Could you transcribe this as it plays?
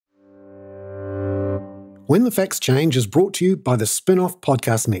When the Facts Change is brought to you by the Spinoff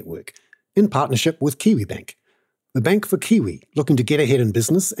Podcast Network in partnership with Kiwi Bank, the bank for Kiwi looking to get ahead in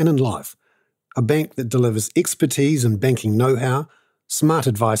business and in life. A bank that delivers expertise in banking know-how, smart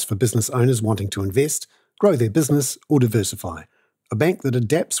advice for business owners wanting to invest, grow their business or diversify. A bank that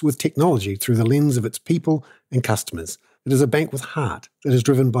adapts with technology through the lens of its people and customers. It is a bank with heart that is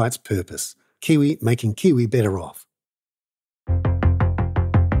driven by its purpose. Kiwi making Kiwi better off.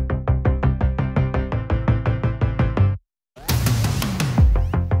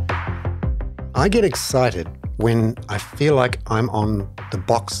 I get excited when I feel like I'm on the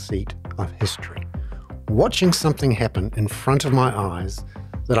box seat of history, watching something happen in front of my eyes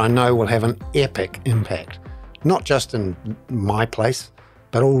that I know will have an epic impact, not just in my place,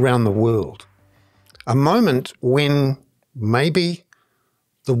 but all around the world. A moment when maybe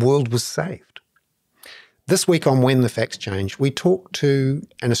the world was saved. This week on When the Facts Change, we talk to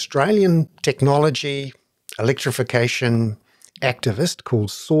an Australian technology, electrification activist called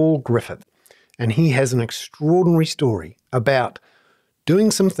Saul Griffith. And he has an extraordinary story about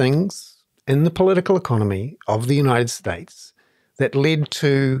doing some things in the political economy of the United States that led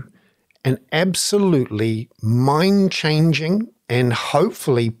to an absolutely mind-changing and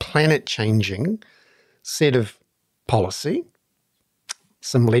hopefully planet-changing set of policy,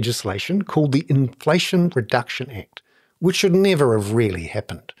 some legislation called the Inflation Reduction Act, which should never have really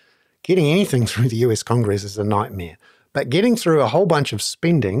happened. Getting anything through the US Congress is a nightmare. But getting through a whole bunch of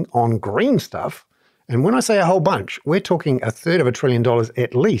spending on green stuff, and when I say a whole bunch, we're talking $1/3 of $1 trillion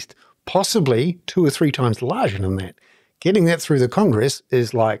at least, possibly 2 or 3 times larger than that. Getting that through the Congress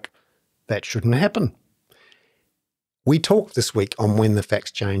is like, that shouldn't happen. We talked this week on When the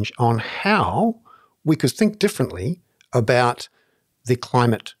Facts Change on how we could think differently about the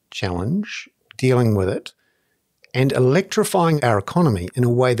climate challenge, dealing with it, and electrifying our economy in a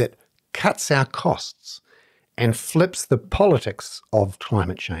way that cuts our costs and flips the politics of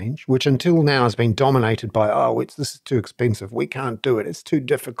climate change, which until now has been dominated by, this is too expensive, we can't do it, it's too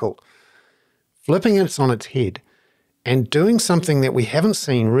difficult. Flipping it on its head and doing something that we haven't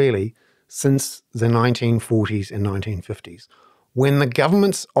seen really since the 1940s and 1950s, when the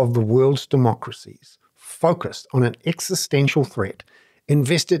governments of the world's democracies focused on an existential threat,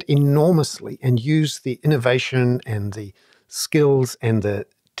 invested enormously and used the innovation and the skills and the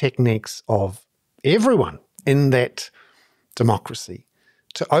techniques of everyone in that democracy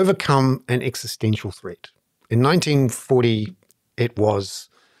to overcome an existential threat. In 1940, it was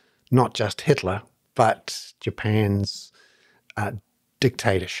not just Hitler, but Japan's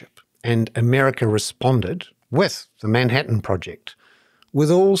dictatorship. And America responded with the Manhattan Project,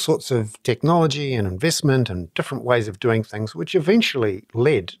 with all sorts of technology and investment and different ways of doing things, which eventually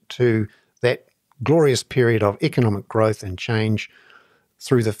led to that glorious period of economic growth and change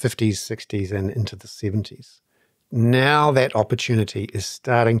through the 50s, 60s, and into the 70s. Now that opportunity is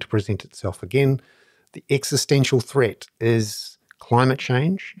starting to present itself again. The existential threat is climate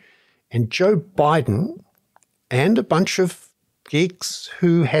change. And Joe Biden and a bunch of geeks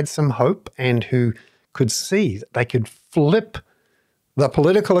who had some hope and who could see that they could flip the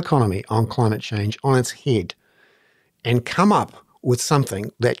political economy on climate change on its head and come up with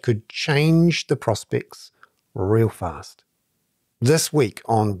something that could change the prospects real fast. This week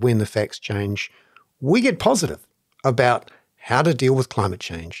on When the Facts Change, we get positive about how to deal with climate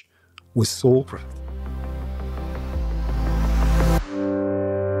change with Saul Griffith.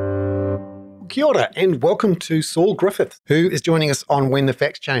 Kia ora and welcome to Saul Griffith, who is joining us on When the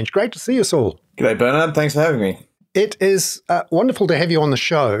Facts Change. Great to see you, Saul. G'day, Bernard. Thanks for having me. It is wonderful to have you on the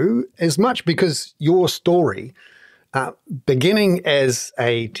show, as much because your story, beginning as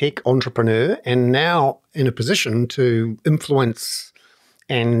a tech entrepreneur and now in a position to influence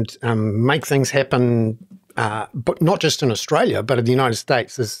and make things happen, but not just in Australia, but in the United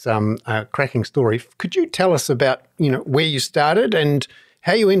States, is a cracking story. Could you tell us about where you started and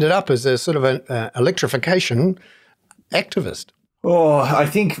how you ended up as a sort of an electrification activist? Oh, I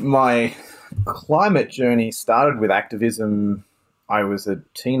think my climate journey started with activism. I was a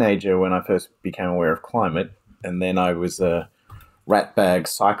teenager when I first became aware of climate, and then I was a ratbag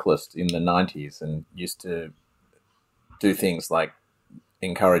cyclist in the 90s and used to do things like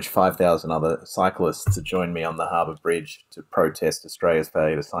encourage 5,000 other cyclists to join me on the Harbour Bridge to protest Australia's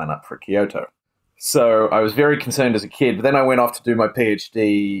failure to sign up for Kyoto. So I was very concerned as a kid, but then I went off to do my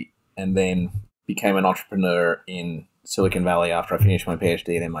PhD and then became an entrepreneur in Silicon Valley after I finished my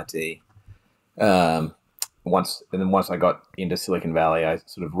PhD at MIT. Once I got into Silicon Valley, I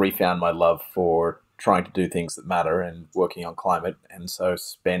sort of refound my love for trying to do things that matter and working on climate, and so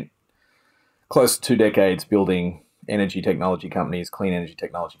spent close to 2 decades building energy technology companies, clean energy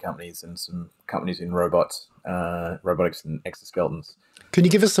technology companies, and some companies in robotics and exoskeletons. Can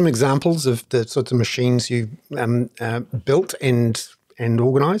you give us some examples of the sorts of machines you built and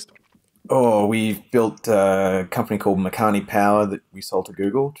organised? Oh, we've built a company called Makani Power that we sold to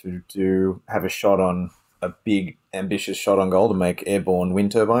Google to have a big, ambitious shot on goal to make airborne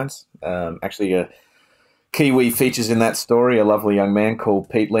wind turbines. Actually, a Kiwi features in that story, a lovely young man called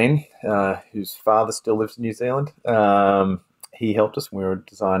Pete Lynn, whose father still lives in New Zealand. He helped us when we were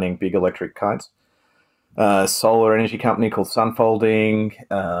designing big electric kites. A solar energy company called Sunfolding,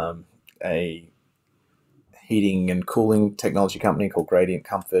 a heating and cooling technology company called Gradient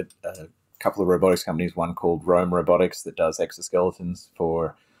Comfort, a couple of robotics companies, one called Roam Robotics that does exoskeletons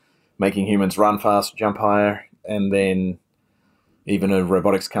for making humans run faster, jump higher, and then even a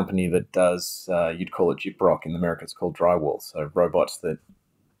robotics company that does, you'd call it gyprock. In America, it's called drywall. So robots that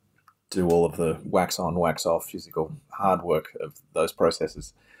do all of the wax on, wax off physical hard work of those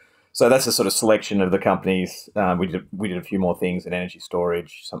processes. So that's a sort of selection of the companies. We did a few more things in energy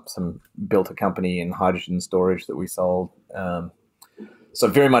storage. Some built a company in hydrogen storage that we sold. So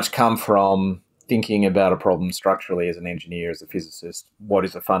very much come from thinking about a problem structurally as an engineer, as a physicist. What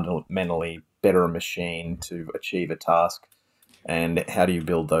is a fundamentally better machine to achieve a task? And how do you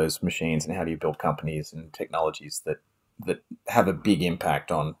build those machines, and how do you build companies and technologies that have a big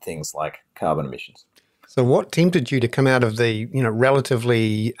impact on things like carbon emissions? So what tempted you to come out of the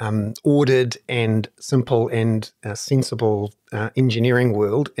relatively ordered and simple and sensible engineering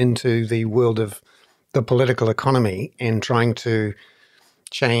world into the world of the political economy and trying to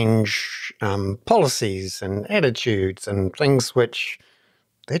change policies and attitudes and things which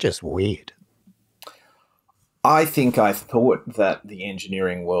they're just weird? I think I thought that the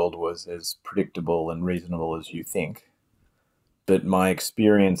engineering world was as predictable and reasonable as you think. But my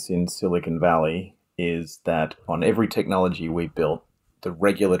experience in Silicon Valley is that on every technology we built, the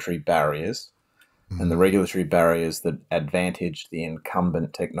regulatory barriers and the regulatory barriers that advantaged the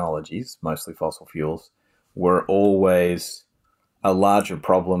incumbent technologies, mostly fossil fuels, were always a larger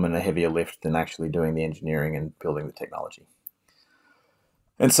problem and a heavier lift than actually doing the engineering and building the technology.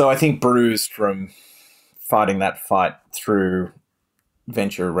 And so I think bruised from fighting that fight through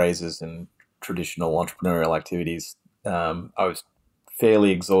venture raises and traditional entrepreneurial activities, I was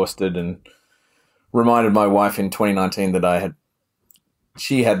fairly exhausted and reminded my wife in 2019 that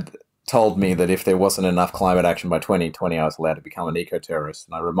she had told me that if there wasn't enough climate action by 2020, I was allowed to become an eco-terrorist.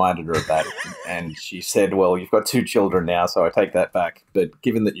 And I reminded her of that. And she said, well, you've got 2 children now, so I take that back. But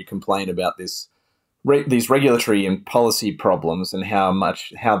given that you complain about these regulatory and policy problems and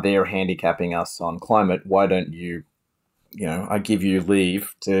how they're handicapping us on climate, why don't I give you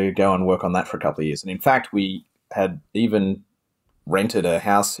leave to go and work on that for a couple of years. And in fact, we had even rented a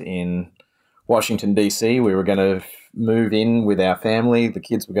house in Washington, D.C. We were going to move in with our family. The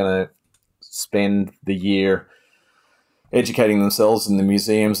kids were going to spend the year educating themselves in the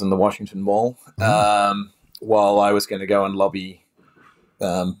museums and the Washington Mall, while I was going to go and lobby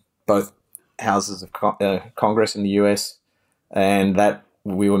both houses of Congress in the US, and that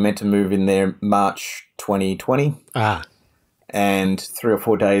we were meant to move in there March 2020. And 3 or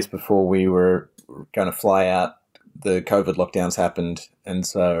 4 days before we were going to fly out, the COVID lockdowns happened. And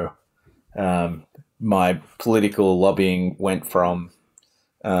so my political lobbying went from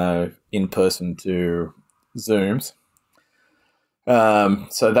in-person to Zooms.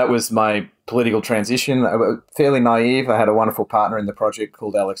 So that was my political transition. I was fairly naive. I had a wonderful partner in the project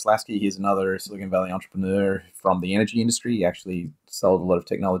called Alex Lasky. He's another Silicon Valley entrepreneur from the energy industry. He actually sold a lot of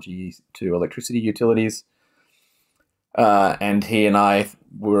technology to electricity utilities. And he and I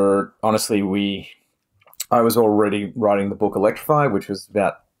were, honestly, I was already writing the book Electrify, which was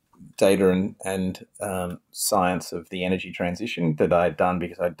about data and science of the energy transition that I had done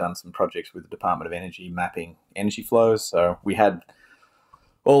because I'd done some projects with the Department of Energy mapping energy flows. So we had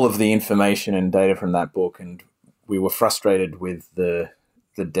all of the information and data from that book, and we were frustrated with the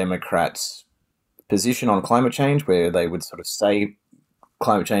Democrats' position on climate change, where they would sort of say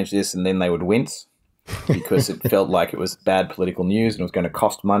climate change this and then they would wince because it felt like it was bad political news and it was going to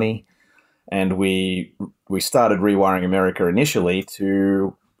cost money. And we started Rewiring America initially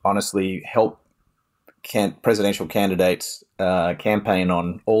to honestly help presidential candidates campaign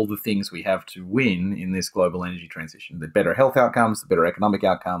on all the things we have to win in this global energy transition: the better health outcomes, the better economic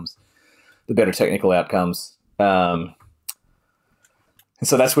outcomes, the better technical outcomes. And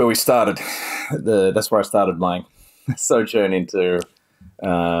so that's where we started. That's where I started my sojourn into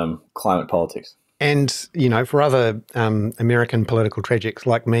climate politics. And, for other American political tragics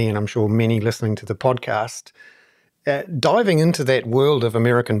like me, and I'm sure many listening to the podcast, diving into that world of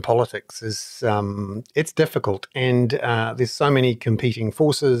American politics is it's difficult, and there's so many competing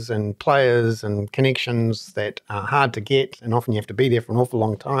forces and players and connections that are hard to get, and often you have to be there for an awful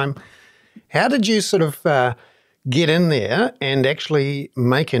long time. How did you sort of get in there and actually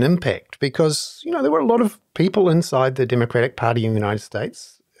make an impact? Because, there were a lot of people inside the Democratic Party in the United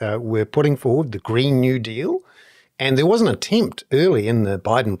States were putting forward the Green New Deal, and there was an attempt early in the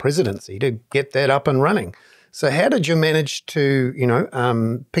Biden presidency to get that up and running. So how did you manage to,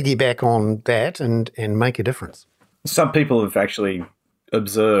 piggyback on that and make a difference? Some people have actually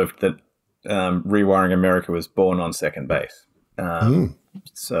observed that Rewiring America was born on second base.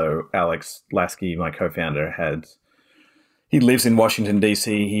 So Alex Lasky, my co-founder, he lives in Washington,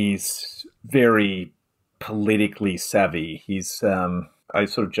 D.C. He's very politically savvy. I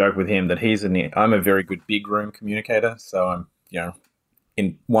sort of joke with him that I'm a very good big room communicator. So I'm,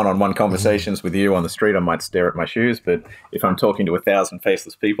 in one-on-one conversations with you on the street, I might stare at my shoes, but if I'm talking to 1,000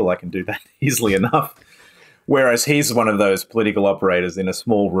 faceless people, I can do that easily enough. Whereas he's one of those political operators in a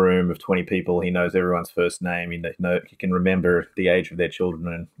small room of 20 people. He knows everyone's first name. He can remember the age of their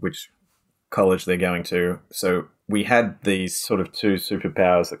children and which college they're going to. So we had these sort of two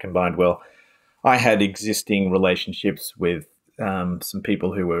superpowers that combined well. I had existing relationships with some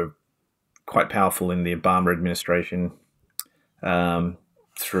people who were quite powerful in the Obama administration.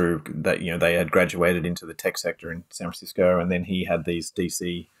 Through that, they had graduated into the tech sector in San Francisco, and then he had these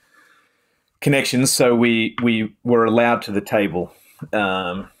DC connections. So we were allowed to the table,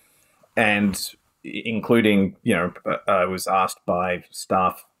 and including, I was asked by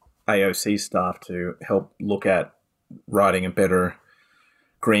AOC staff to help look at writing a better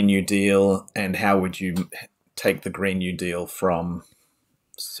Green New Deal, and how would you take the Green New Deal from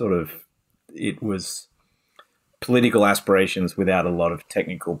sort of, it was political aspirations without a lot of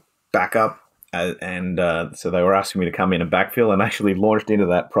technical backup. So they were asking me to come in and backfill, and actually launched into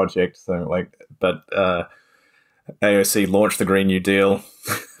that project. But AOC launched the Green New Deal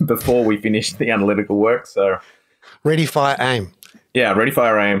before we finished the analytical work. So ready, fire, aim. Yeah, ready,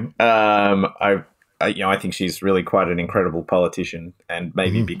 fire, aim. I think she's really quite an incredible politician, and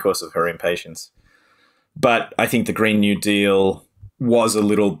maybe because of her impatience. But I think the Green New Deal was a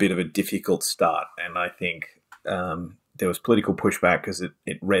little bit of a difficult start, and I think there was political pushback because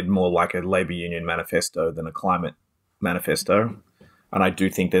it read more like a Labor Union manifesto than a climate manifesto. And I do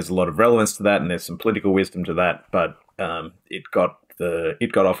think there's a lot of relevance to that, and there's some political wisdom to that, but it got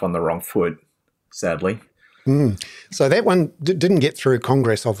off on the wrong foot, sadly. So that one didn't get through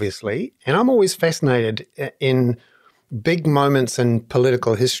Congress, obviously. And I'm always fascinated in big moments in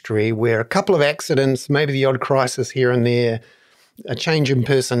political history where a couple of accidents, maybe the odd crisis here and there, a change in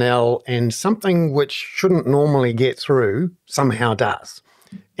personnel, and something which shouldn't normally get through somehow does.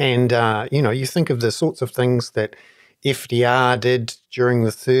 And, you think of the sorts of things that FDR did during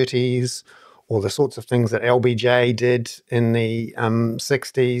the 30s, or the sorts of things that LBJ did in the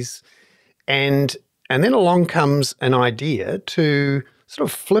 60s. And then along comes an idea to sort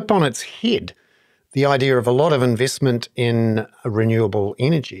of flip on its head the idea of a lot of investment in renewable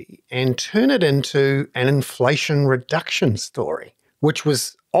energy and turn it into an inflation reduction story, which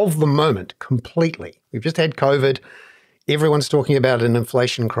was of the moment completely. We've just had COVID. Everyone's talking about an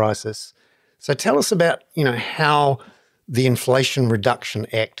inflation crisis. So tell us about, how the Inflation Reduction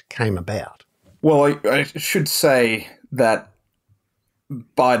Act came about. Well, I should say that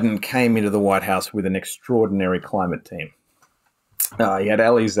Biden came into the White House with an extraordinary climate team. He had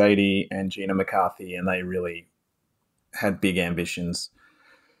Ali Zaidi and Gina McCarthy, and they really had big ambitions.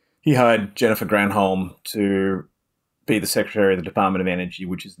 He hired Jennifer Granholm to be the Secretary of the Department of Energy,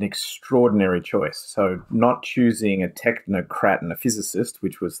 which is an extraordinary choice. So not choosing a technocrat and a physicist,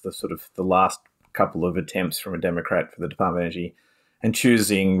 which was the sort of the last couple of attempts from a Democrat for the Department of Energy, and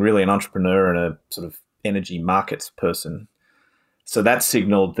choosing really an entrepreneur and a sort of energy markets person. So that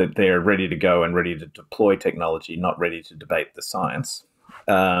signaled that they're ready to go and ready to deploy technology, not ready to debate the science.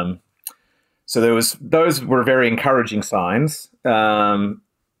 So those were very encouraging signs. But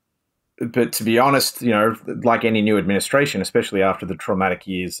to be honest, like any new administration, especially after the traumatic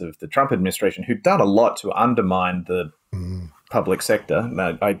years of the Trump administration, who'd done a lot to undermine the public sector.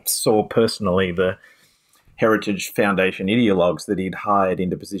 I saw personally the Heritage Foundation ideologues that he'd hired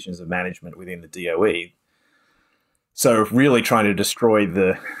into positions of management within the DOE. So really trying to destroy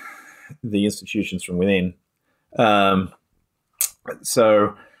the institutions from within.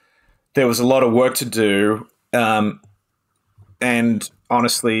 So there was a lot of work to do. And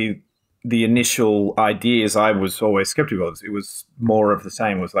honestly, the initial ideas, I was always skeptical of. It was more of the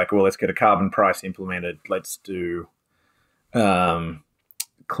same. It was like, well, let's get a carbon price implemented. Let's do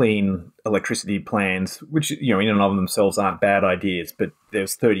clean electricity plans, which, in and of themselves aren't bad ideas, but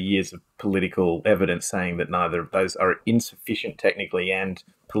there's 30 years of political evidence saying that neither of those are insufficient technically and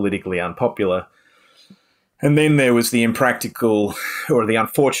politically unpopular. And then there was the impractical or the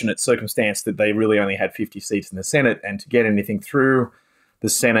unfortunate circumstance that they really only had 50 seats in the Senate, and to get anything through the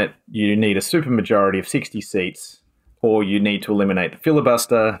Senate, you need a supermajority of 60 seats, or you need to eliminate the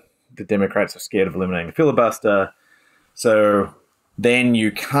filibuster. The Democrats are scared of eliminating the filibuster. So then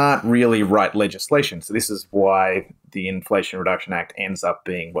you can't really write legislation. So this is why the Inflation Reduction Act ends up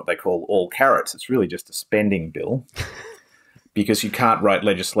being what they call all carrots. It's really just a spending bill because you can't write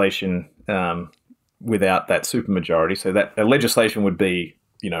legislation without that supermajority. So that legislation would be,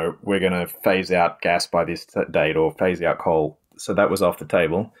 we're going to phase out gas by this date or phase out coal. So that was off the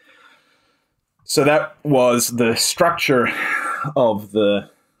table. So that was the structure of the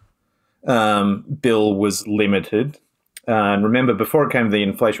bill was limited. And remember, before it came to the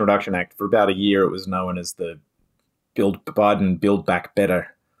Inflation Reduction Act, for about a year, it was known as the Biden Build Back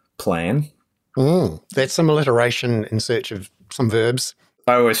Better plan. That's some alliteration in search of some verbs.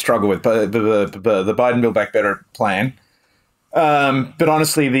 I always struggle with the Biden Build Back Better plan. But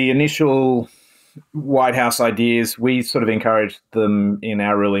honestly, the initial White House ideas, we sort of encouraged them in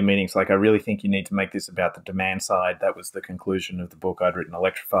our early meetings. Like, I really think you need to make this about the demand side. That was the conclusion of the book I'd written,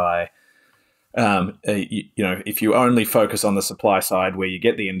 Electrify. If you only focus on the supply side where you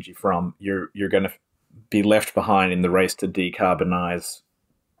get the energy from, you're going to be left behind in the race to decarbonize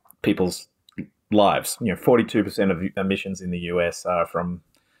people's lives. 42% of emissions in the US are from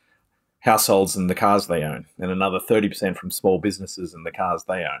households and the cars they own, and another 30% from small businesses and the cars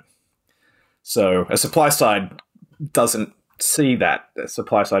they own. So a supply side doesn't see that,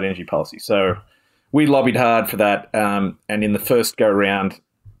 supply side energy policy. So we lobbied hard for that. And in the first go round,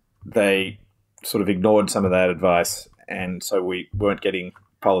 they sort of ignored some of that advice. And so we weren't getting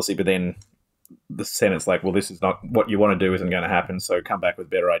policy. But then the Senate's like, well, this is not what you want to do, isn't going to happen. So come back with a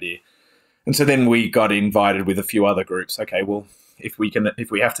better idea. And so then we got invited with a few other groups. Okay, well, if we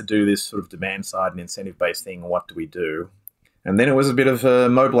have to do this sort of demand side and incentive based thing, what do we do? And then it was a bit of a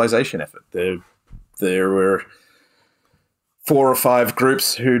mobilization effort. There were 4 or 5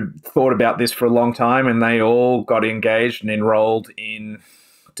 groups who'd thought about this for a long time, and they all got engaged and enrolled in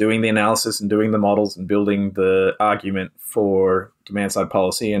doing the analysis and doing the models and building the argument for demand-side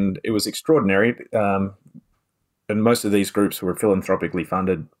policy. And it was extraordinary. And most of these groups were philanthropically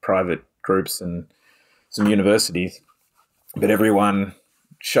funded private groups and some universities. But everyone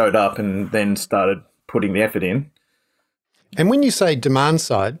showed up and then started putting the effort in. And when you say demand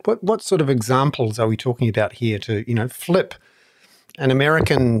side, what sort of examples are we talking about here to, flip an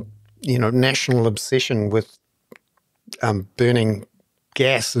American, national obsession with burning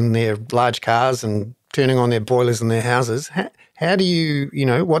gas in their large cars and turning on their boilers in their houses? How do you,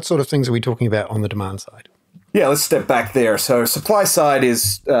 what sort of things are we talking about on the demand side? Yeah, let's step back there. So supply side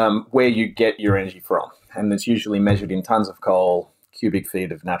is where you get your energy from, and it's usually measured in tons of coal, cubic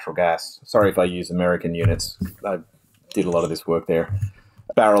feet of natural gas. Sorry if I use American units. I did a lot of this work there.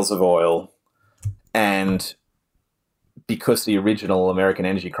 Barrels of oil. And because the original American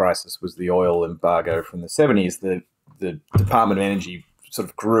energy crisis was the oil embargo from the 70s, the Department of Energy sort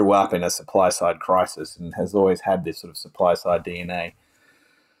of grew up in a supply-side crisis and has always had this sort of supply-side DNA.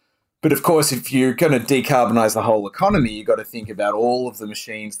 But of course, if you're going to decarbonize the whole economy, you've got to think about all of the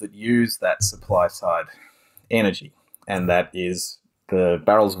machines that use that supply-side energy. And that is the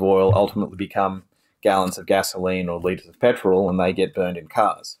barrels of oil ultimately become gallons of gasoline or litres of petrol, and they get burned in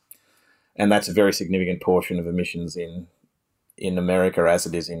cars. And that's a very significant portion of emissions in America, as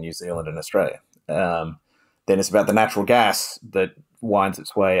it is in New Zealand and Australia. Then it's about the natural gas that winds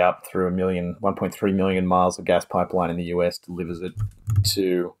its way up through 1.3 million miles of gas pipeline in the US, delivers it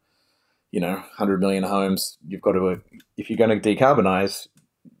to, 100 million homes. You've got to, if you're going to decarbonize,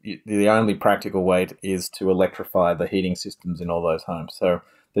 the only practical way is to electrify the heating systems in all those homes. So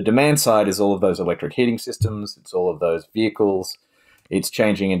the demand side is all of those electric heating systems. It's all of those vehicles. It's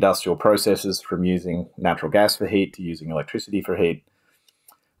changing industrial processes from using natural gas for heat to using electricity for heat.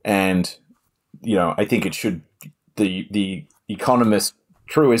 And, I think it should, the economist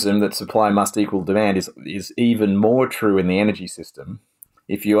truism that supply must equal demand is even more true in the energy system.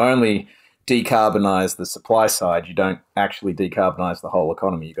 If you only decarbonize the supply side, you don't actually decarbonize the whole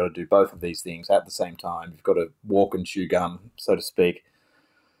economy. You've got to do both of these things at the same time. You've got to walk and chew gum, so to speak.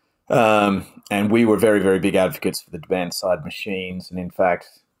 And we were very, very big advocates for the demand side machines. And in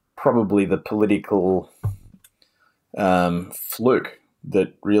fact, probably the political fluke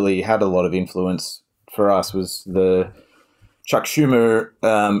that really had a lot of influence for us was the Chuck Schumer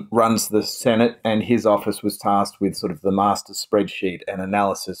runs the Senate, and his office was tasked with sort of the master spreadsheet and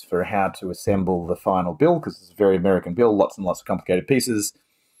analysis for how to assemble the final bill, because it's a very American bill, lots and lots of complicated pieces.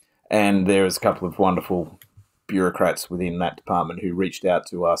 And there was a couple of wonderful bureaucrats within that department who reached out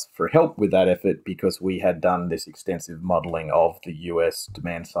to us for help with that effort, because we had done this extensive modeling of the US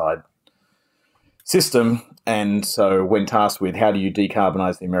demand side system. And so when tasked with how do you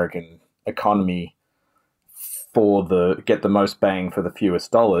decarbonize the American economy get the most bang for the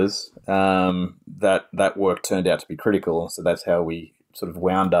fewest dollars, that work turned out to be critical. So that's how we sort of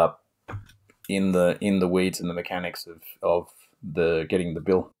wound up in the weeds and the mechanics of the getting the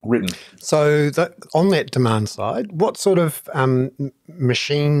bill written. So on that demand side, what sort of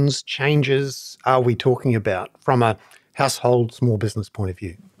machines changes are we talking about from a household small business point of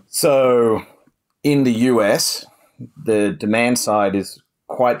view? So in the US, the demand side is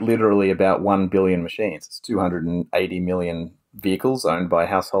quite literally about 1 billion machines. It's 280 million vehicles owned by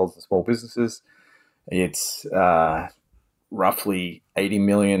households and small businesses. It's roughly 80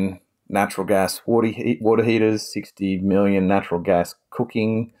 million natural gas water heaters, 60 million natural gas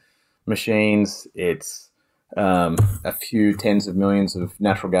cooking machines. It's a few tens of millions of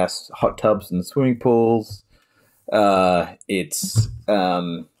natural gas hot tubs and swimming pools. It's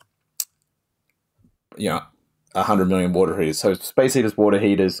 100 million water heaters. So space heaters, water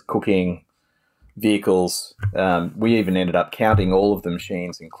heaters, cooking, vehicles. We even ended up counting all of the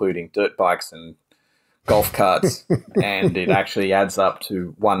machines, including dirt bikes and golf carts, and it actually adds up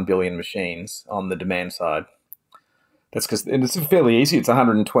to 1 billion machines on the demand side. That's because it's fairly easy. It's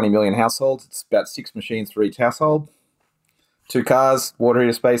 120 million households. It's about 6 machines for each household. 2 cars, water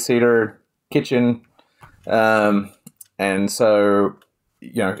heater, space heater, kitchen. And so,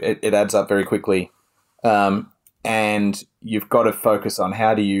 it adds up very quickly. And you've got to focus on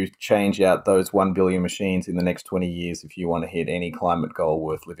how do you change out those 1 billion machines in the next 20 years if you want to hit any climate goal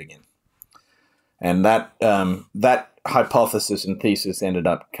worth living in. And that hypothesis and thesis ended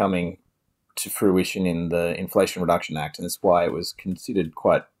up coming to fruition in the Inflation Reduction Act, and that's why it was considered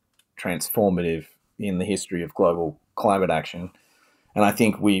quite transformative in the history of global climate action. And I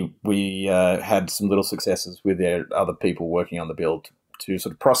think we had some little successes with other people working on the bill to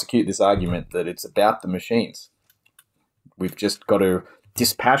sort of prosecute this argument that it's about the machines. We've just got to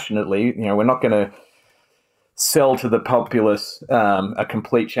dispassionately, we're not going to sell to the populace a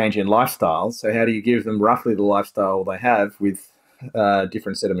complete change in lifestyle. So how do you give them roughly the lifestyle they have with a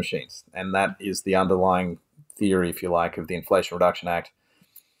different set of machines? And that is the underlying theory, if you like, of the Inflation Reduction Act.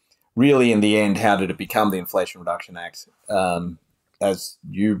 Really, in the end, how did it become the Inflation Reduction Act? As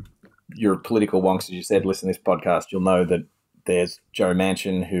you're political wonks, as you said, listen to this podcast, you'll know that there's Joe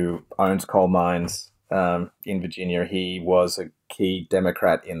Manchin, who owns coal mines in Virginia. He was a key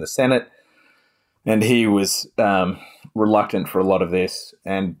Democrat in the Senate, and he was reluctant for a lot of this.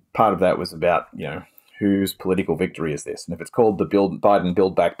 And part of that was about, whose political victory is this? And if it's called the Biden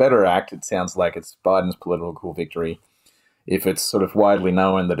Build Back Better Act, it sounds like it's Biden's political victory. If it's sort of widely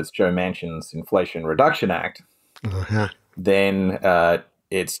known that it's Joe Manchin's Inflation Reduction Act, then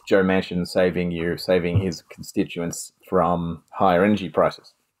it's Joe Manchin saving his constituents from higher energy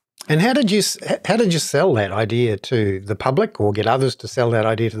prices. And how did you sell that idea to the public, or get others to sell that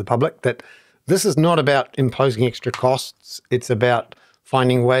idea to the public, that this is not about imposing extra costs, it's about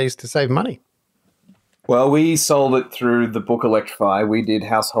finding ways to save money? Well, we sold it through the book Electrify. We did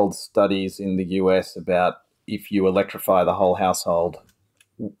household studies in the US about if you electrify the whole household,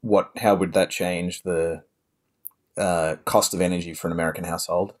 how would that change the cost of energy for an American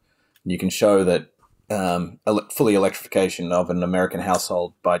household? You can show that fully electrification of an American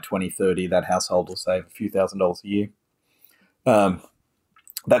household by 2030, that household will save a few $1,000s a year.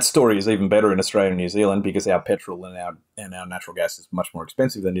 That story is even better in Australia and New Zealand because our petrol and our natural gas is much more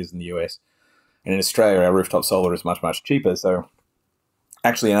expensive than it is in the US. And in Australia, our rooftop solar is much, much cheaper. So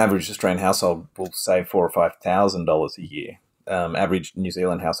actually, an average Australian household will save $4,000 or $5,000 a year. Average New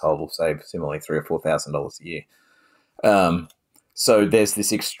Zealand household will save similarly $3,000 or $4,000 a year. So there's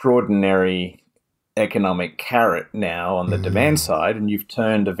this extraordinary economic carrot now on the demand side, and you've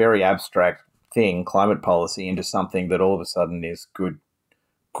turned a very abstract thing, climate policy, into something that all of a sudden is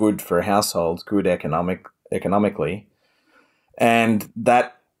good for households, good economically. And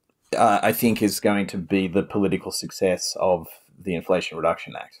that, I think, is going to be the political success of the Inflation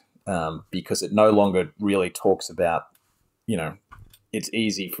Reduction Act, because it no longer really talks about, it's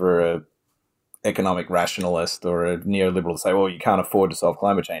easy for a economic rationalist or a neoliberal to say, well, you can't afford to solve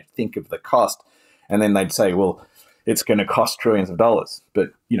climate change. Think of the cost. And then they'd say, well, it's going to cost trillions of dollars.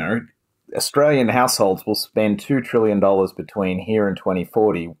 But, Australian households will spend $2 trillion between here and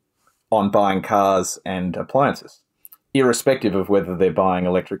 2040 on buying cars and appliances. irrespective of whether they're buying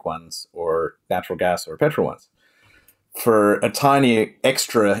electric ones or natural gas or petrol ones. For a tiny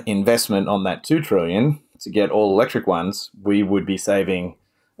extra investment on that $2 trillion to get all electric ones, we would be saving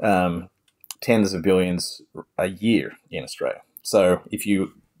tens of billions a year in Australia. So if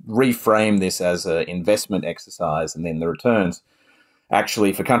you reframe this as an investment exercise and then the returns,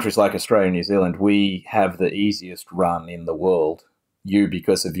 actually for countries like Australia and New Zealand, we have the easiest run in the world. You,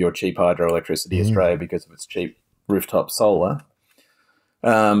 because of your cheap hydroelectricity, Australia, because of its cheap rooftop solar.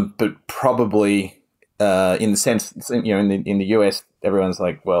 But probably in the sense, you know, in the US, everyone's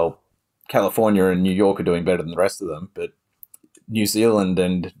like, well, California and New York are doing better than the rest of them, but New Zealand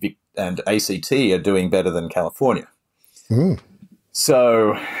and ACT are doing better than California.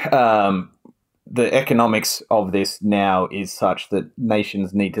 So the economics of this now is such that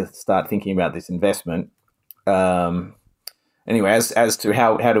nations need to start thinking about this investment. Anyway, as to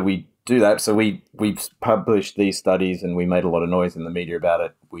how do we do that? So we've published these studies and we made a lot of noise in the media about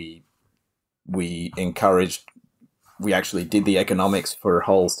it. We actually did the economics for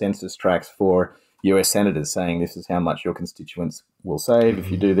whole census tracts for US senators, saying this is how much your constituents will save if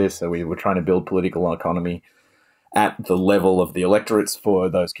you do this. So we were trying to build political economy at the level of the electorates for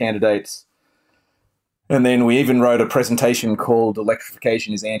those candidates. And then we even wrote a presentation called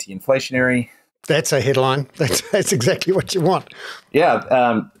Electrification is Anti-Inflationary. That's a headline. That's exactly what you want.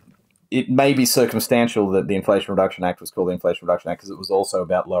 Yeah. It may be circumstantial that the Inflation Reduction Act was called the Inflation Reduction Act because it was also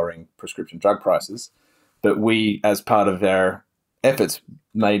about lowering prescription drug prices. But we, as part of our efforts,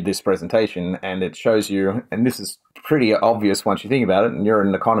 made this presentation, and it shows you, and this is pretty obvious once you think about it, and you're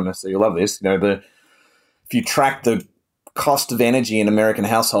an economist, so you'll love this. You know, if you track the cost of energy in an American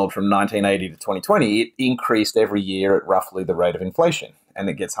household from 1980 to 2020, it increased every year at roughly the rate of inflation, and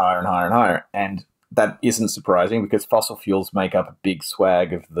it gets higher and higher and higher. And that isn't surprising because fossil fuels make up a big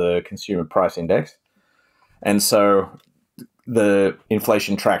swag of the consumer price index. And so the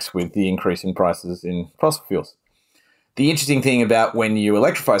inflation tracks with the increase in prices in fossil fuels. The interesting thing about when you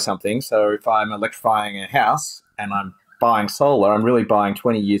electrify something, so if I'm electrifying a house and I'm buying solar, I'm really buying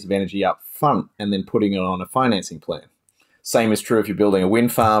 20 years of energy up front and then putting it on a financing plan. Same is true if you're building a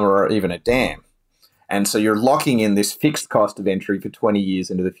wind farm or even a dam. And so you're locking in this fixed cost of entry for 20 years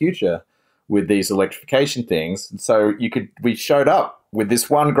into the future with these electrification things. And so we showed up with this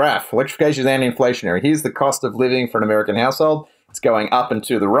one graph, electrification is anti-inflationary. Here's the cost of living for an American household. It's going up and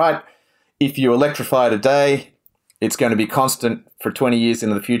to the right. If you electrify today, it's going to be constant for 20 years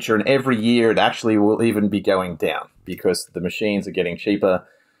into the future. And every year it actually will even be going down because the machines are getting cheaper.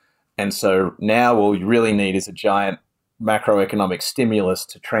 And so now all you really need is a giant macroeconomic stimulus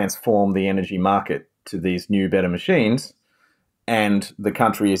to transform the energy market to these new, better machines. And the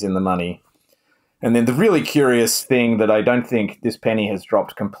country is in the money. And then the really curious thing that I don't think this penny has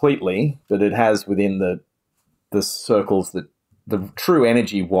dropped completely, but it has within the circles that the true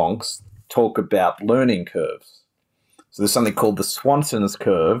energy wonks talk about learning curves. So there's something called the Swanson's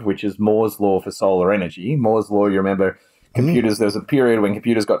curve, which is Moore's law for solar energy. Moore's law, you remember computers, there was a period when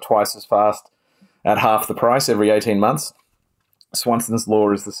computers got twice as fast at half the price every 18 months. Swanson's law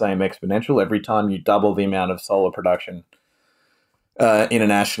is the same exponential. Every time you double the amount of solar production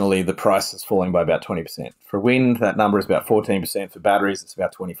internationally, the price is falling by about 20%. For wind, that number is about 14%. For batteries, it's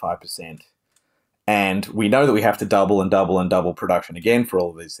about 25%. And we know that we have to double and double and double production again for all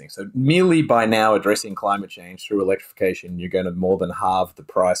of these things. So merely by now addressing climate change through electrification, you're going to more than halve the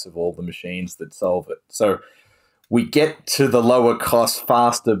price of all the machines that solve it. So we get to the lower cost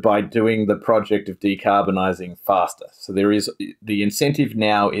faster by doing the project of decarbonizing faster. So the incentive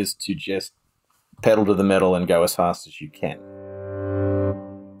now is to just pedal to the metal and go as fast as you can.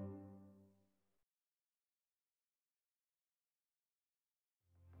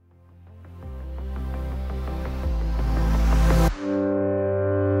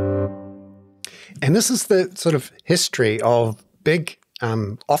 And this is the sort of history of big,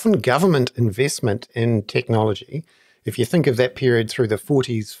 often government investment in technology. If you think of that period through the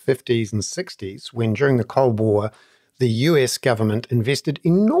 40s, 50s, and 60s, when during the Cold War, the US government invested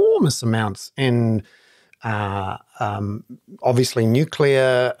enormous amounts in obviously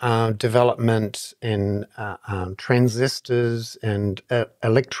nuclear development, in transistors and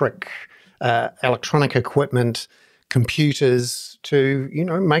electronic equipment, computers, to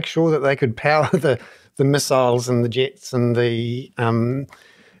make sure that they could power the missiles and the jets and the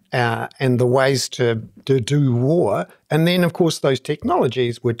ways to do war. And then, of course, those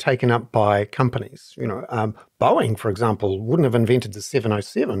technologies were taken up by companies. Boeing, for example, wouldn't have invented the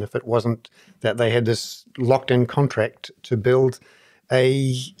 707 if it wasn't that they had this locked-in contract to build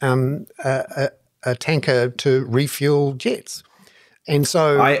a tanker to refuel jets. And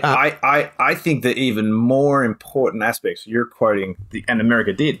so I think that even more important aspects, you're quoting, and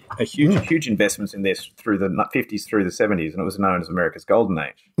America did a huge investments in this through the 50s through the 70s, and it was known as America's Golden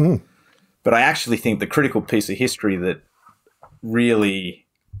Age. But I actually think the critical piece of history that really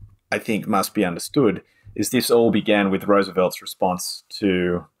I think must be understood is this all began with Roosevelt's response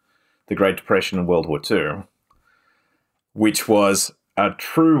to the Great Depression and World War II, which was a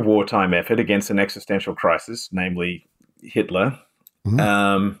true wartime effort against an existential crisis, namely Hitler,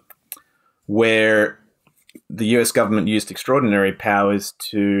 where the US government used extraordinary powers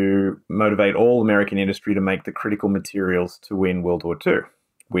to motivate all American industry to make the critical materials to win World War II,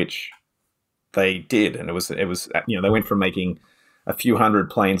 which they did. And it was they went from making a few hundred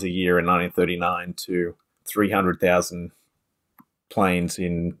planes a year in 1939 to 300,000 planes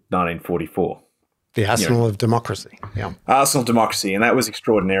in 1944. The arsenal of democracy. Yeah. Arsenal of democracy. And that was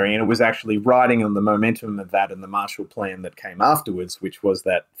extraordinary. And it was actually riding on the momentum of that and the Marshall Plan that came afterwards, which was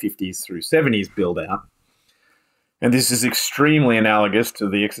that 50s through 70s build out. And this is extremely analogous to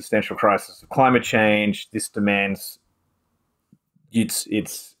the existential crisis of climate change. This demands, it's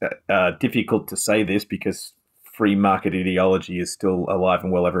difficult to say this because free market ideology is still alive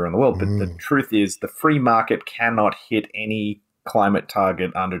and well everywhere in the world. But the truth is the free market cannot hit any climate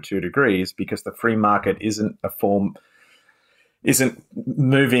target under 2 degrees because the free market isn't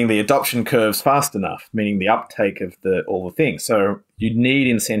moving the adoption curves fast enough, meaning the uptake of all the things. So you need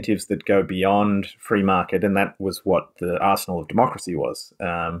incentives that go beyond free market, and that was what the arsenal of democracy was.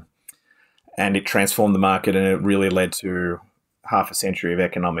 And it transformed the market, and it really led to half a century of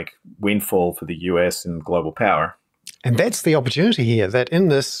economic windfall for the US and global power. And that's the opportunity here, that in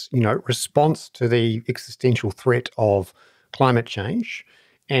this, response to the existential threat of climate change,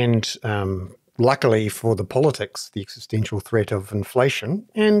 and luckily for the politics, the existential threat of inflation,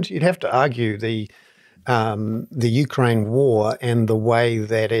 and you'd have to argue the Ukraine war and the way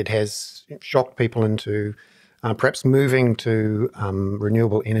that it has shocked people into perhaps moving to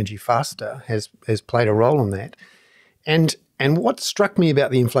renewable energy faster has played a role in that. And what struck me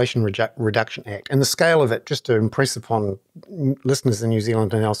about the Inflation Reduction Act and the scale of it, just to impress upon listeners in New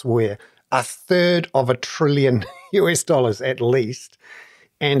Zealand and elsewhere, $1/3 of $1 trillion US at least,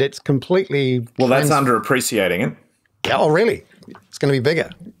 and it's completely... Well, that's underappreciating it. Oh, really? It's going to be bigger.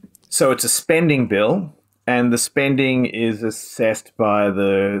 So it's a spending bill, and the spending is assessed by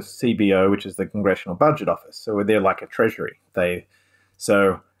the CBO, which is the Congressional Budget Office. So they're like a treasury. They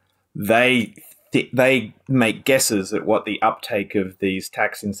make guesses at what the uptake of these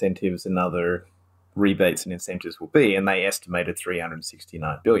tax incentives and other rebates and incentives will be, and they estimated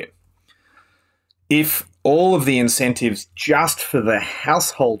 $369 billion. If all of the incentives just for the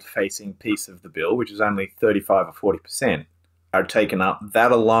household-facing piece of the bill, which is only 35 or 40%, are taken up,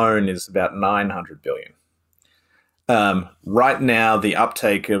 that alone is about $900 billion. Right now, the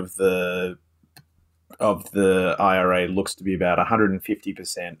uptake of the IRA looks to be about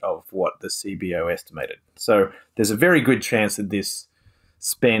 150% of what the CBO estimated. So there's a very good chance that this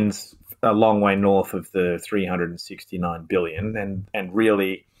spends a long way north of the $369 billion, and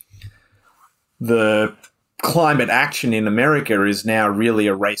really the climate action in America is now really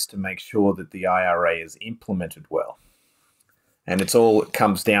a race to make sure that the IRA is implemented well. And it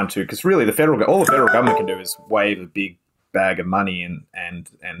comes down to, because really all the federal government can do is wave a big bag of money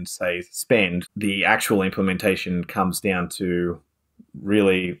and say spend. The actual implementation comes down to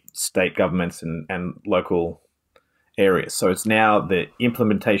really state governments and local areas. So it's now the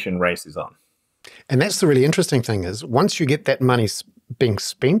implementation race is on. And that's the really interesting thing is once you get that money being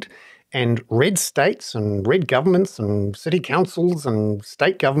spent, and red states and red governments and city councils and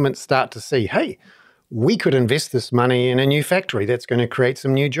state governments start to see, hey, we could invest this money in a new factory that's going to create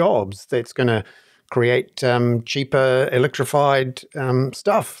some new jobs, that's going to create cheaper electrified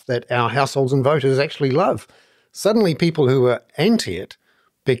stuff that our households and voters actually love. Suddenly people who are anti it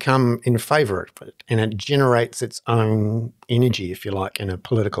become in favour of it, and it generates its own energy, if you like, in a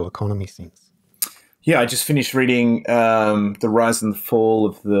political economy sense. Yeah, I just finished reading The Rise and the Fall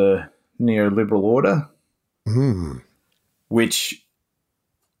of the Neoliberal Order, which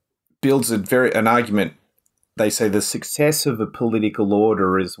builds an argument. They say the success of a political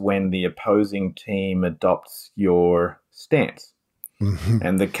order is when the opposing team adopts your stance.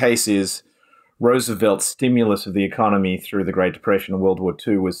 And the case is Roosevelt's stimulus of the economy through the Great Depression and World War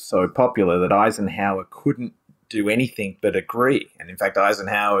II was so popular that Eisenhower couldn't do anything but agree. And in fact,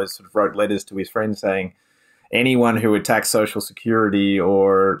 Eisenhower sort of wrote letters to his friends saying, anyone who attacks Social Security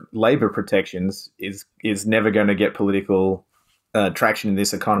or labor protections is never going to get political traction in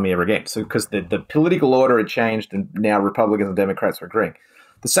this economy ever again. So because the political order had changed and now Republicans and Democrats are agreeing.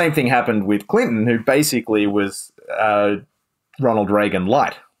 The same thing happened with Clinton, who basically was Ronald Reagan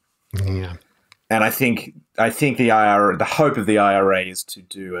light. Yeah. And I think the hope of the IRA is to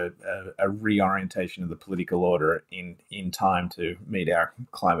do a reorientation of the political order in time to meet our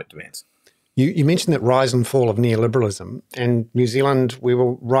climate demands. You mentioned that rise and fall of neoliberalism, and New Zealand, we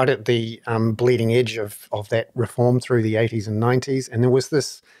were right at the bleeding edge of that reform through the 80s and 90s, and there was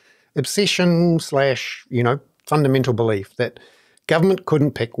this obsession / fundamental belief that government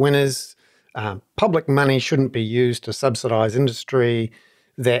couldn't pick winners, public money shouldn't be used to subsidise industry,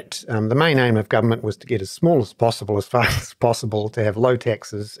 that the main aim of government was to get as small as possible, as fast as possible, to have low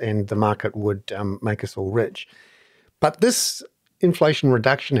taxes, and the market would make us all rich. But this Inflation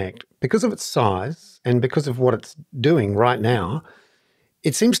Reduction Act, because of its size and because of what it's doing right now,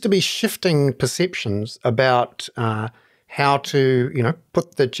 it seems to be shifting perceptions about how to,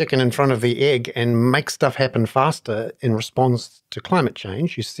 put the chicken in front of the egg and make stuff happen faster in response to climate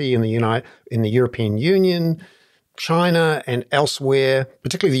change. You see in the European Union, China and elsewhere,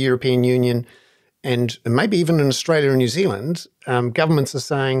 particularly the European Union, and maybe even in Australia and New Zealand, governments are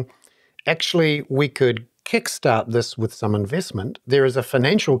saying, actually, we could kickstart this with some investment. There is a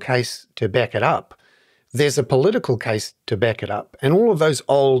financial case to back it up. There's a political case to back it up. And all of those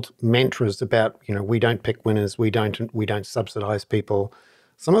old mantras about, we don't pick winners, we don't subsidise people,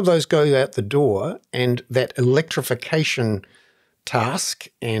 some of those go out the door, and that electrification task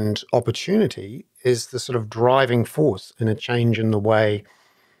and opportunity is the sort of driving force in a change in the way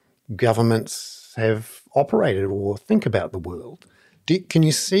governments have operated or think about the world. Can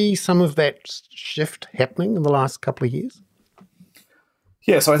you see some of that shift happening in the last couple of years?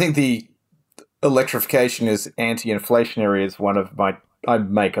 Yeah, so I think the electrification is anti-inflationary is one of I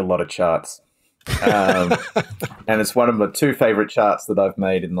make a lot of charts. And it's one of my two favourite charts that I've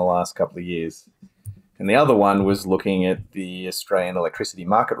made in the last couple of years. And the other one was looking at the Australian electricity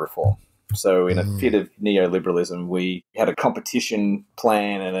market reform. So in a fit of neoliberalism, we had a competition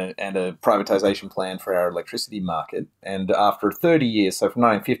plan and a privatisation plan for our electricity market. And after 30 years, so from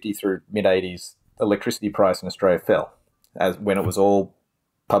 1950 through mid-80s, electricity price in Australia fell when it was all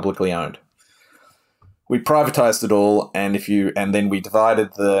publicly owned. We privatised it all, and then we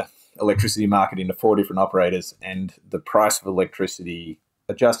divided the electricity market into 4 different operators, and the price of electricity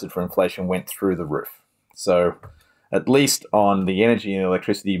adjusted for inflation went through the roof. So at least on the energy and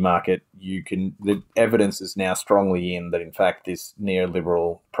electricity market, the evidence is now strongly in that, in fact, this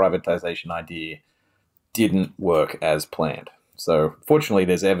neoliberal privatization idea didn't work as planned. So fortunately,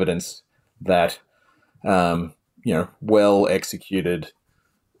 there's evidence that, well executed,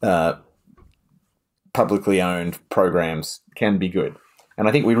 publicly owned programs can be good. And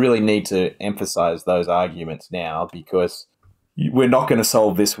I think we really need to emphasize those arguments now, because we're not going to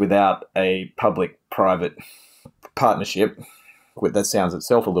solve this without a public-private partnership. That sounds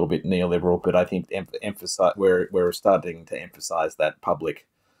itself a little bit neoliberal, but I think we're starting to emphasize that public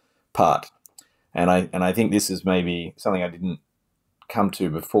part. And I think this is maybe something I didn't come to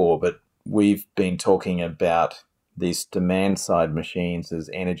before, but we've been talking about these demand-side machines as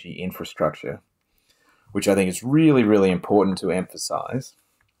energy infrastructure, which I think is really, really important to emphasize.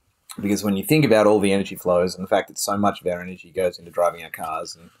 Because when you think about all the energy flows, and the fact that so much of our energy goes into driving our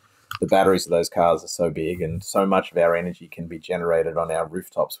cars, and the batteries of those cars are so big, and so much of our energy can be generated on our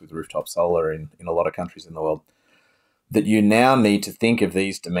rooftops with rooftop solar in a lot of countries in the world, that you now need to think of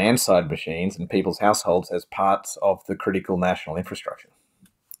these demand-side machines and people's households as parts of the critical national infrastructure.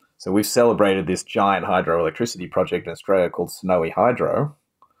 So we've celebrated this giant hydroelectricity project in Australia called Snowy Hydro,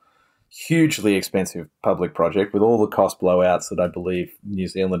 hugely expensive public project with all the cost blowouts that I believe New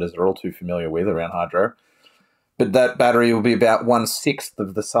Zealanders are all too familiar with around hydro. But that battery will be about 1/6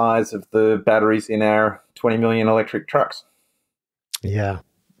 of the size of the batteries in our 20 million electric trucks. Yeah.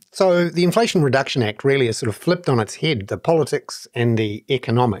 So the Inflation Reduction Act really has sort of flipped on its head the politics and the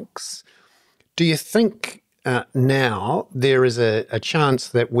economics. Do you think now there is a chance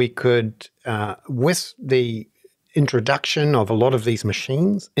that we could, with the introduction of a lot of these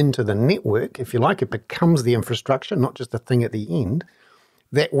machines into the network, if you like, it becomes the infrastructure, not just a thing at the end,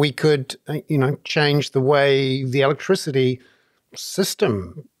 that we could, change the way the electricity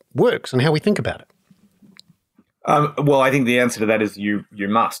system works and how we think about it? Well, I think the answer to that is you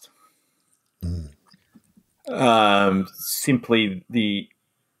must. Simply,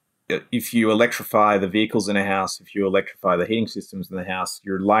 if you electrify the vehicles in a house, if you electrify the heating systems in the house,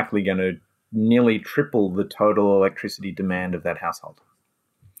 you're likely going to nearly triple the total electricity demand of that household.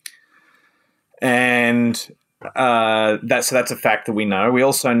 And that's a fact that we know. We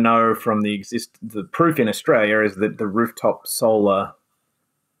also know from the proof in Australia is that the rooftop solar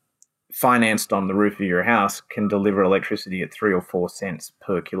financed on the roof of your house can deliver electricity at 3 or 4 cents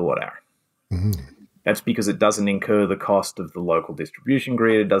per kilowatt hour. Mm-hmm. That's because it doesn't incur the cost of the local distribution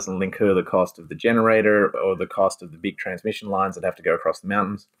grid. It doesn't incur the cost of the generator or the cost of the big transmission lines that have to go across the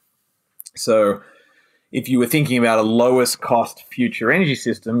mountains. So if you were thinking about a lowest cost future energy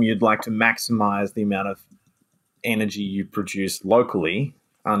system, you'd like to maximize the amount of energy you produce locally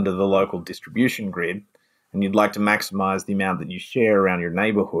under the local distribution grid, and you'd like to maximize the amount that you share around your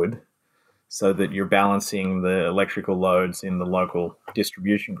neighborhood so that you're balancing the electrical loads in the local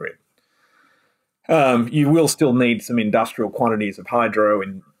distribution grid. You will still need some industrial quantities of hydro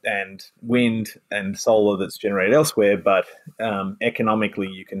and wind and solar that's generated elsewhere, but economically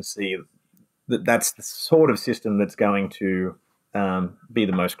you can see that that's the sort of system that's going to be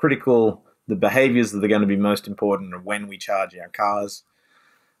the most critical. The behaviors that are going to be most important are when we charge our cars.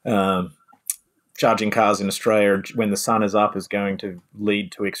 Charging cars in Australia when the sun is up is going to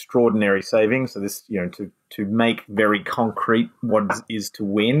lead to extraordinary savings. So this, to make very concrete what is to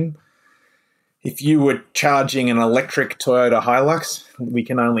win. If you were charging an electric Toyota Hilux, we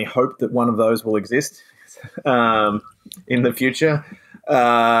can only hope that one of those will exist in the future.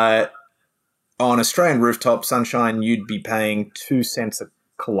 On Australian rooftop sunshine, you'd be paying 2 cents a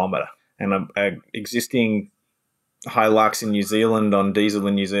kilometre. And an existing Hilux in New Zealand on diesel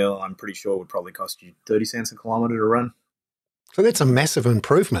in New Zealand, I'm pretty sure would probably cost you 30 cents a kilometre to run. So that's a massive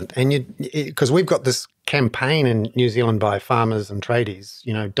improvement. And because we've got this campaign in New Zealand by farmers and tradies,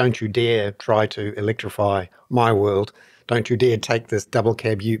 don't you dare try to electrify my world. Don't you dare take this double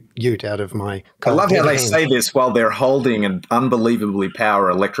cab ute out of my I love how they say this while they're holding an unbelievably power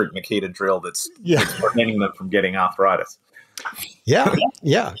electric Makita drill that's preventing them from getting arthritis. Yeah.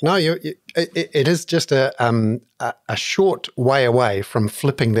 No, it is just a short way away from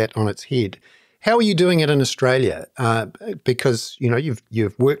flipping that on its head. How are you doing it in Australia? Because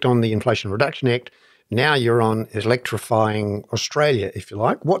you've worked on the Inflation Reduction Act. Now you're on electrifying Australia, if you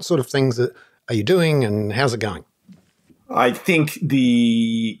like. What sort of things are you doing, and how's it going? I think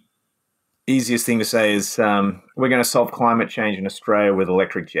the easiest thing to say is we're going to solve climate change in Australia with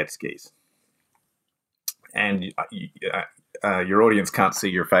electric jet skis. And your audience can't see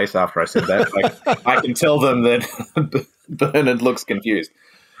your face after I said that. I can tell them that Bernard looks confused.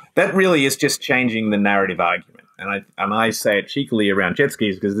 That really is just changing the narrative argument. And I say it cheekily around jet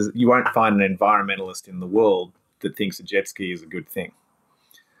skis because you won't find an environmentalist in the world that thinks a jet ski is a good thing.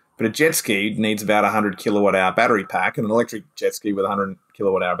 But a jet ski needs about 100 kilowatt hour battery pack, and an electric jet ski with a 100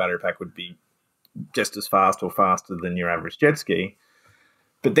 kilowatt hour battery pack would be just as fast or faster than your average jet ski.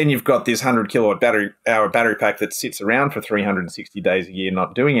 But then you've got this 100 kilowatt hour battery pack that sits around for 360 days a year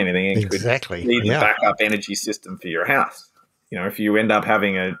not doing anything. Exactly. You need the backup energy system for your house. If you end up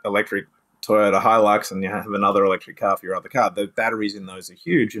having an electric Toyota Hilux and you have another electric car for your other car, the batteries in those are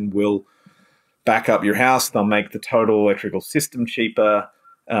huge and will back up your house. They'll make the total electrical system cheaper.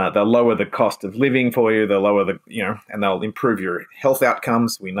 They'll lower the cost of living for you. They'll lower and they'll improve your health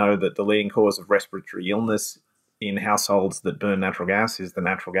outcomes. We know that the leading cause of respiratory illness in households that burn natural gas is the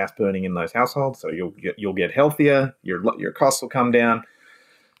natural gas burning in those households. So you'll get healthier. Your costs will come down.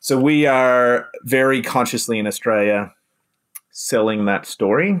 So we are very consciously in Australia selling that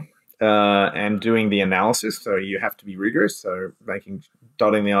story and doing the analysis. So you have to be rigorous. So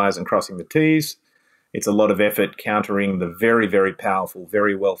dotting the I's and crossing the T's. It's a lot of effort countering the very, very powerful,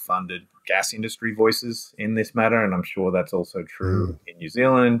 very well-funded gas industry voices in this matter. And I'm sure that's also true in New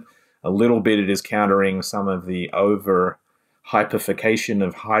Zealand. A little bit it is countering some of the over-hypification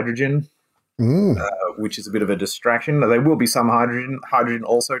of hydrogen, which is a bit of a distraction. There will be some hydrogen. Hydrogen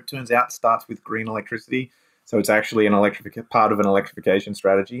also, it turns out, starts with green electricity. So it's actually part of an electrification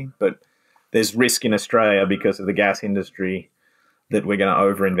strategy. But there's risk in Australia because of the gas industry that we're going to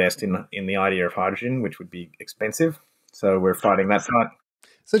overinvest in the idea of hydrogen, which would be expensive. So we're fighting that fight.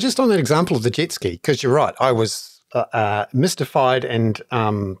 So just on that example of the jet ski, because you're right, I was mystified and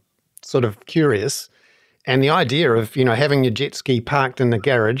sort of curious. And the idea of, having your jet ski parked in the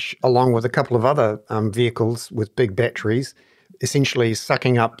garage along with a couple of other vehicles with big batteries, essentially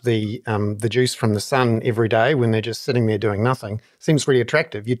sucking up the juice from the sun every day when they're just sitting there doing nothing, seems really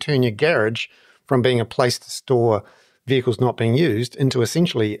attractive. You turn your garage from being a place to store vehicles not being used into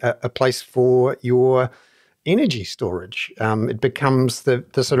essentially a place for your energy storage. It becomes the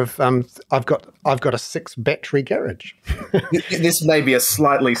sort of I've got a 6 battery garage. This may be a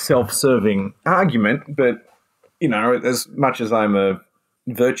slightly self-serving argument, but as much as I'm a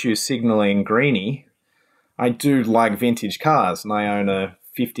virtue signaling greenie, I do like vintage cars, and I own a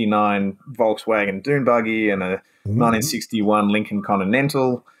 59 Volkswagen dune buggy and a 1961 Lincoln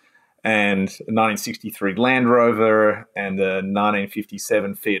Continental and a 1963 Land Rover and a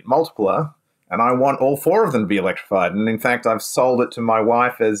 1957 Fiat Multipla. and I want all 4 of them to be electrified. And in fact, I've sold it to my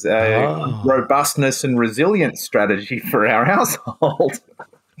wife as a robustness and resilience strategy for our household.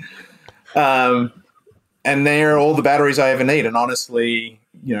 And they're all the batteries I ever need. And honestly,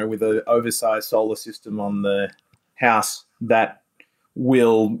 with an oversized solar system on the house, that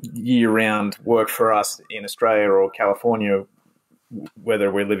will year-round work for us in Australia or California,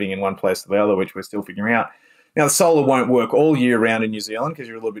 whether we're living in one place or the other, which we're still figuring out. Now, the solar won't work all year round in New Zealand because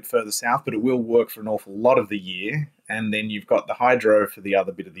you're a little bit further south, but it will work for an awful lot of the year. And then you've got the hydro for the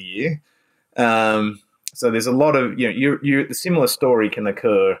other bit of the year. So there's a lot of, the similar story can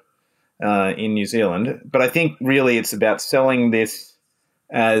occur in New Zealand. But I think really it's about selling this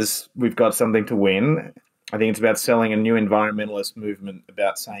as we've got something to win. I think it's about selling a new environmentalist movement,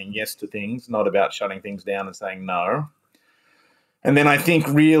 about saying yes to things, not about shutting things down and saying no. And then I think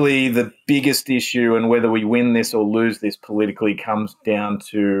really the biggest issue, and whether we win this or lose this politically, comes down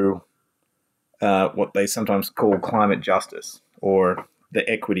to what they sometimes call climate justice or the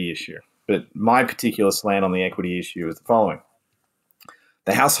equity issue. But my particular slant on the equity issue is the following.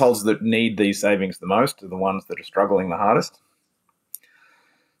 The households that need these savings the most are the ones that are struggling the hardest.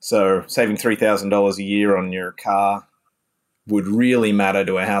 So saving $3,000 a year on your car would really matter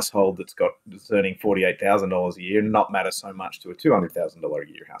to a household that's earning $48,000 a year, not matter so much to a $200,000 a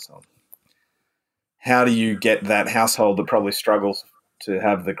year household. How do you get that household that probably struggles to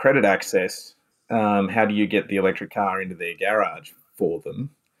have the credit access? How do you get the electric car into their garage for them?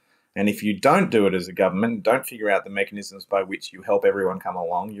 And if you don't do it as a government, don't figure out the mechanisms by which you help everyone come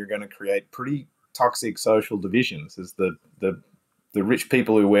along, you're going to create pretty toxic social divisions as the rich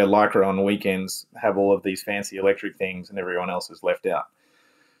people who wear Lycra on weekends have all of these fancy electric things and everyone else is left out.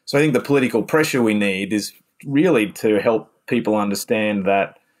 So I think the political pressure we need is really to help people understand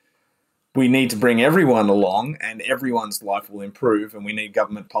that we need to bring everyone along and everyone's life will improve, and we need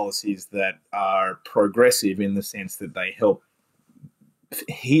government policies that are progressive in the sense that they help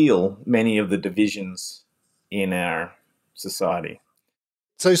heal many of the divisions in our society.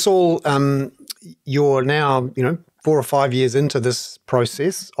 So, Saul, you're now, 4 or 5 years into this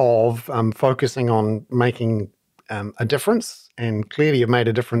process of focusing on making a difference, and clearly you've made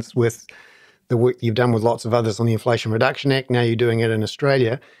a difference with the work you've done with lots of others on the Inflation Reduction Act. Now you're doing it in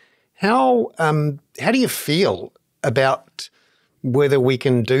Australia. How do you feel about whether we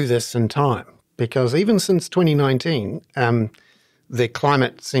can do this in time? Because even since 2019, the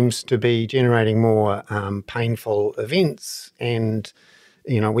climate seems to be generating more painful events, and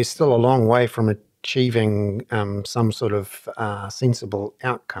we're still a long way from achieving some sort of sensible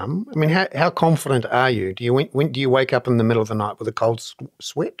outcome. I mean, how confident are you? Do you wake up in the middle of the night with a cold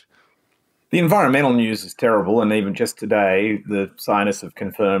sweat? The environmental news is terrible, and even just today, the scientists have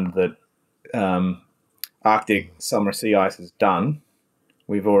confirmed that Arctic summer sea ice is done.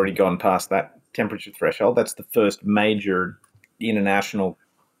 We've already gone past that temperature threshold. That's the first major international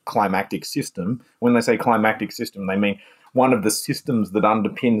climactic system. When they say climactic system, they mean one of the systems that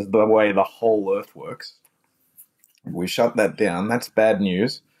underpins the way the whole Earth works. We shut that down. That's bad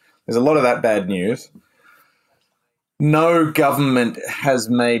news. There's a lot of that bad news. No government has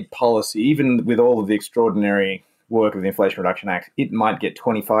made policy, even with all of the extraordinary work of the Inflation Reduction Act, it might get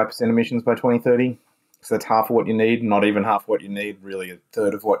 25% emissions by 2030. So that's half of what you need, not even half what you need, really a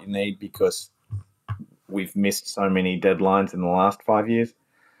third of what you need, because we've missed so many deadlines in the last 5 years.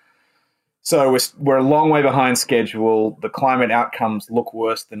 So we're a long way behind schedule. The climate outcomes look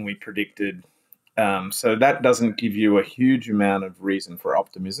worse than we predicted. So that doesn't give you a huge amount of reason for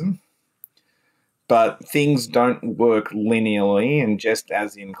optimism. But things don't work linearly, and just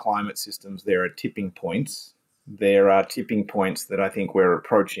as in climate systems, there are tipping points. There are tipping points that I think we're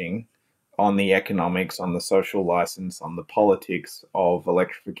approaching on the economics, on the social license, on the politics of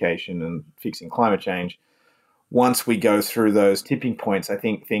electrification and fixing climate change. Once we go through those tipping points, I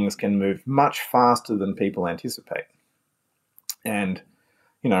think things can move much faster than people anticipate. And,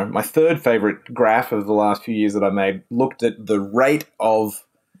 my third favorite graph of the last few years that I made looked at the rate of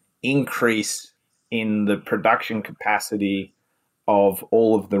increase in the production capacity of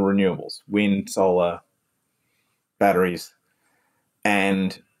all of the renewables, wind, solar, batteries.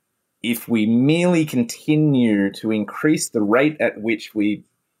 And if we merely continue to increase the rate at which we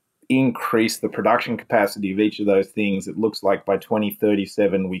increase the production capacity of each of those things, it looks like by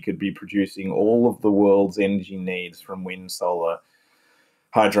 2037 we could be producing all of the world's energy needs from wind, solar,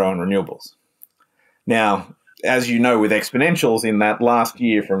 hydro, and renewables. Now, as you know, with exponentials, in that last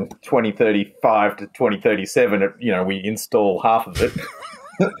year from 2035 to 2037, we install half of it.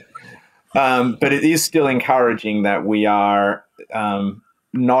 But it is still encouraging that we are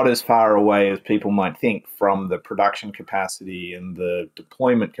not as far away as people might think from the production capacity and the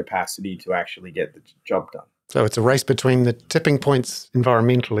deployment capacity to actually get the job done. So it's a race between the tipping points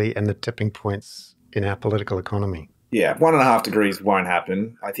environmentally and the tipping points in our political economy. Yeah, 1.5 degrees won't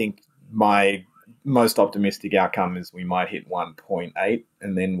happen. I think my most optimistic outcome is we might hit 1.8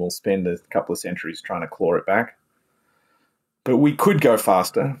 and then we'll spend a couple of centuries trying to claw it back. But we could go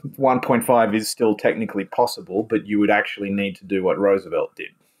faster. 1.5 is still technically possible, but you would actually need to do what Roosevelt did.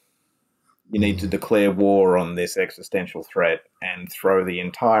 You need to declare war on this existential threat and throw the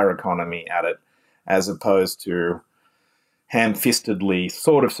entire economy at it, as opposed to ham-fistedly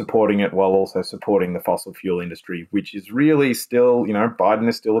sort of supporting it while also supporting the fossil fuel industry, which is really still, Biden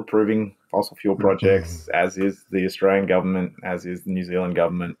is still approving fossil fuel projects, as is the Australian government, as is the New Zealand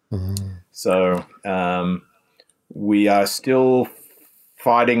government. So we are still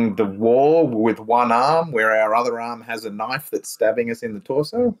fighting the war with one arm where our other arm has a knife that's stabbing us in the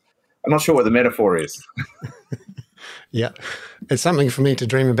torso. I'm not sure what the metaphor is. Yeah, it's something for me to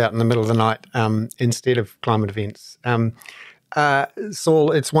dream about in the middle of the night instead of climate events.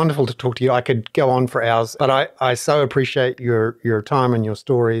 Saul, it's wonderful to talk to you. I could go on for hours, but I so appreciate your time and your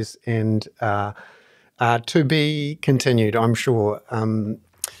stories, and to be continued, I'm sure.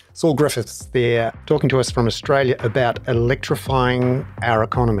 Saul Griffith's there talking to us from Australia about electrifying our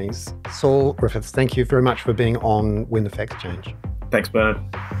economies. Saul Griffiths, thank you very much for being on When the Facts Change. Thanks, Bernard.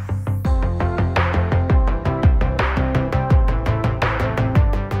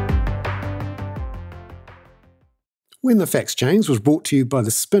 When the Facts Change was brought to you by the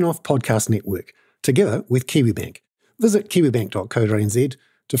Spinoff Podcast Network, together with KiwiBank. Visit kiwibank.co.nz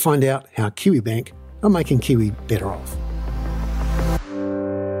to find out how KiwiBank are making Kiwi better off.